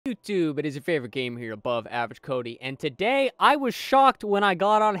YouTube? It is your favorite gamer here, Above Average Cody, and today I was shocked when I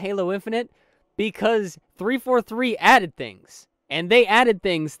got on Halo Infinite because 343 added things, and they added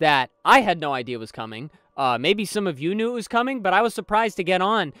things that I had no idea was coming. Maybe some of you knew it was coming, but I was surprised to get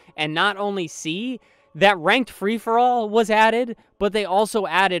on and not only see that ranked free-for-all was added, but they also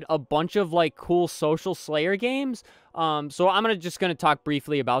added a bunch of like cool social Slayer games. So I'm just gonna talk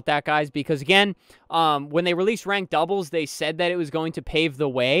briefly about that, guys, because again, when they released ranked doubles, they said that it was going to pave the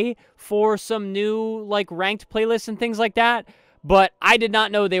way for some new like ranked playlists and things like that. But I did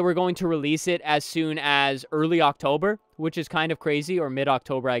not know they were going to release it as soon as early October, which is kind of crazy, or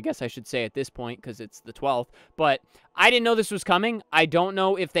mid-October, I guess I should say at this point, because it's the 12th. But I didn't know this was coming. I don't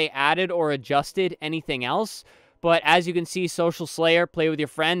know if they added or adjusted anything else. But as you can see, Social Slayer, play with your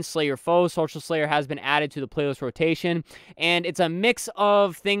friends, slay your foes. Social Slayer has been added to the playlist rotation. And it's a mix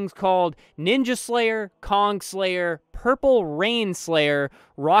of things called Ninja Slayer, Kong Slayer, Purple Rain Slayer,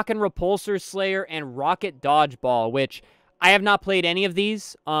 Rock and Repulsor Slayer, and Rocket Dodgeball, which I have not played any of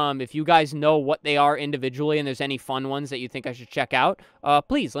these. If you guys know what they are individually and there's any fun ones that you think I should check out,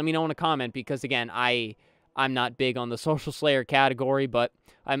 please let me know in a comment, because again, I'm not big on the Social Slayer category, but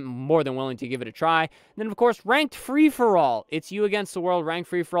I'm more than willing to give it a try. And then, of course, Ranked Free-For-All. It's you against the world. Ranked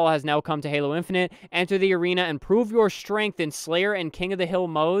Free-For-All has now come to Halo Infinite. Enter the arena and prove your strength in Slayer and King of the Hill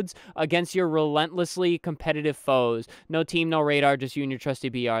modes against your relentlessly competitive foes. No team, no radar, just you and your trusty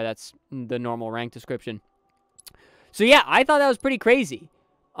BR. That's the normal rank description. So yeah, I thought that was pretty crazy.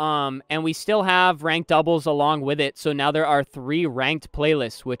 And we still have ranked doubles along with it. So now there are 3 ranked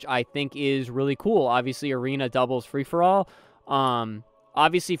playlists, which I think is really cool. Obviously, arena, doubles, free-for-all.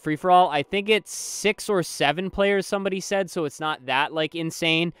 Obviously, free-for-all, I think it's 6 or 7 players, somebody said. So it's not that, like,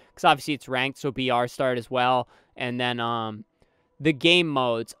 insane. Because obviously it's ranked, so BR start as well. And then the game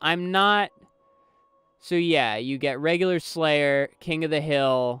modes. I'm not... So yeah, you get regular Slayer, King of the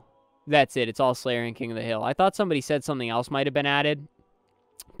Hill... That's it. It's all Slayer and King of the Hill. I thought somebody said something else might have been added.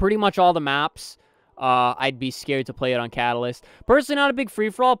 Pretty much all the maps. I'd be scared to play it on Catalyst. Personally, not a big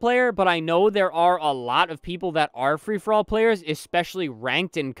free-for-all player, but I know there are a lot of people that are free-for-all players, especially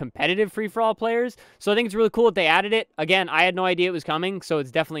ranked and competitive free-for-all players. So I think it's really cool that they added it. Again, I had no idea it was coming, so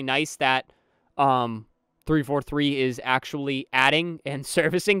it's definitely nice that 343 is actually adding and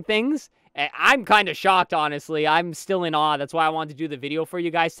servicing things. I'm kind of shocked, honestly. I'm still in awe. That's why I wanted to do the video for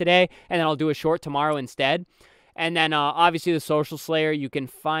you guys today, and then I'll do a short tomorrow instead. And then, obviously, the Social Slayer, you can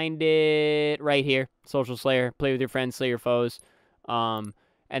find it right here. Social Slayer, play with your friends, slay your foes. And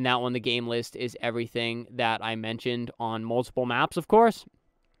that one, the game list, is everything that I mentioned on multiple maps, of course.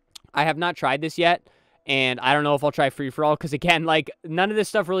 I have not tried this yet, and I don't know if I'll try free-for-all, because, again, like, none of this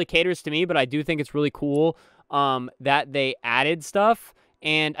stuff really caters to me, but I do think it's really cool that they added stuff.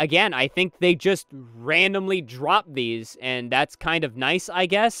 And again, I think they just randomly dropped these, and that's kind of nice, I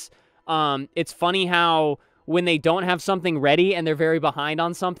guess. It's funny how when they don't have something ready and they're very behind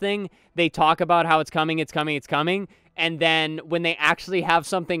on something, they talk about how it's coming, it's coming, it's coming. And then when they actually have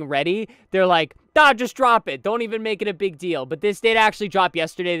something ready, they're like, nah, just drop it. Don't even make it a big deal. But this did actually drop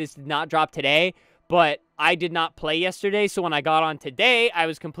yesterday. This did not drop today. But I did not play yesterday, so when I got on today, I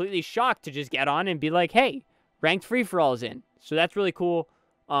was completely shocked to just get on and be like, hey, ranked free-for-all is in. So that's really cool.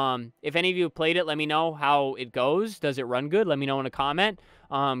 If any of you have played it, let me know how it goes. Does it run good? Let me know in a comment.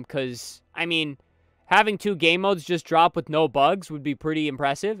 Because, I mean, having 2 game modes just drop with no bugs would be pretty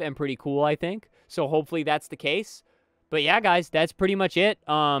impressive and pretty cool, I think. So hopefully that's the case. But yeah, guys, that's pretty much it.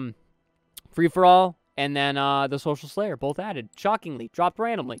 Free-for-all and then the Social Slayer, both added. Shockingly, dropped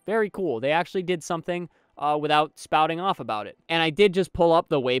randomly. Very cool. They actually did something without spouting off about it. And I did just pull up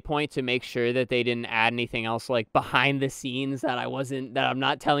the waypoint to make sure that they didn't add anything else like behind the scenes that I'm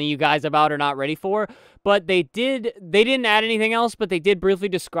not telling you guys about or not ready for. But they didn't add anything else, but they did briefly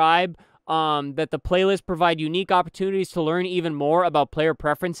describe that the playlists provide unique opportunities to learn even more about player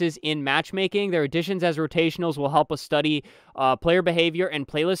preferences in matchmaking. Their additions as rotationals will help us study player behavior and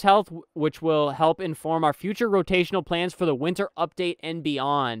playlist health, which will help inform our future rotational plans for the winter update and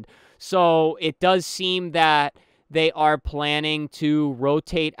beyond. So it does seem that they are planning to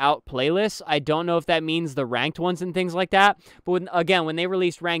rotate out playlists. I don't know if that means the ranked ones and things like that. But again, when they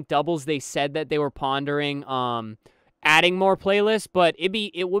released ranked doubles, they said that they were pondering adding more playlists, but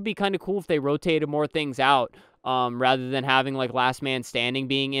it would be kind of cool if they rotated more things out, rather than having like Last Man Standing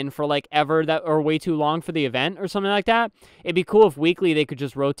being in for like ever that or way too long for the event or something like that. It'd be cool if weekly they could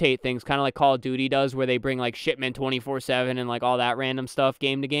just rotate things, kind of like Call of Duty does, where they bring like Shipment 24/7 and like all that random stuff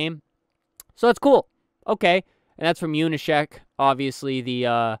game to game. So that's cool. Okay, and that's from Unishek, obviously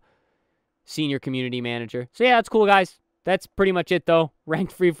the senior community manager. So yeah, that's cool, guys. That's pretty much it though.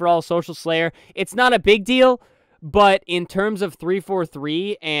 Ranked free for all, Social Slayer. It's not a big deal. But in terms of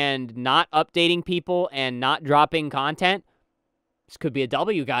 343 and not updating people and not dropping content, this could be a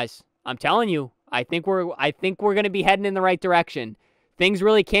W, guys. I'm telling you. I think we're going to be heading in the right direction. Things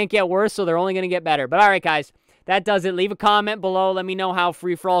really can't get worse, so they're only going to get better. But all right, guys, that does it. Leave a comment below. Let me know how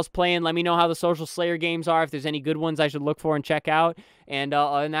Free For All's playing. Let me know how the Social Slayer games are, if there's any good ones I should look for and check out. And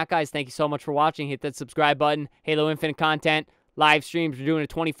other than that, guys, thank you so much for watching. Hit that subscribe button. Halo Infinite content, live streams. We're doing a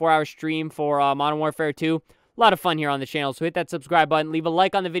 24-hour stream for Modern Warfare 2. A lot of fun here on the channel, so hit that subscribe button. Leave a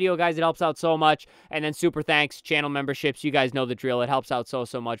like on the video, guys. It helps out so much. And then super thanks, channel memberships. You guys know the drill. It helps out so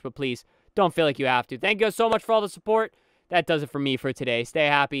much. But please, don't feel like you have to. Thank you so much for all the support. That does it for me for today. Stay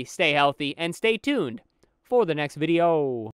happy, stay healthy, and stay tuned for the next video.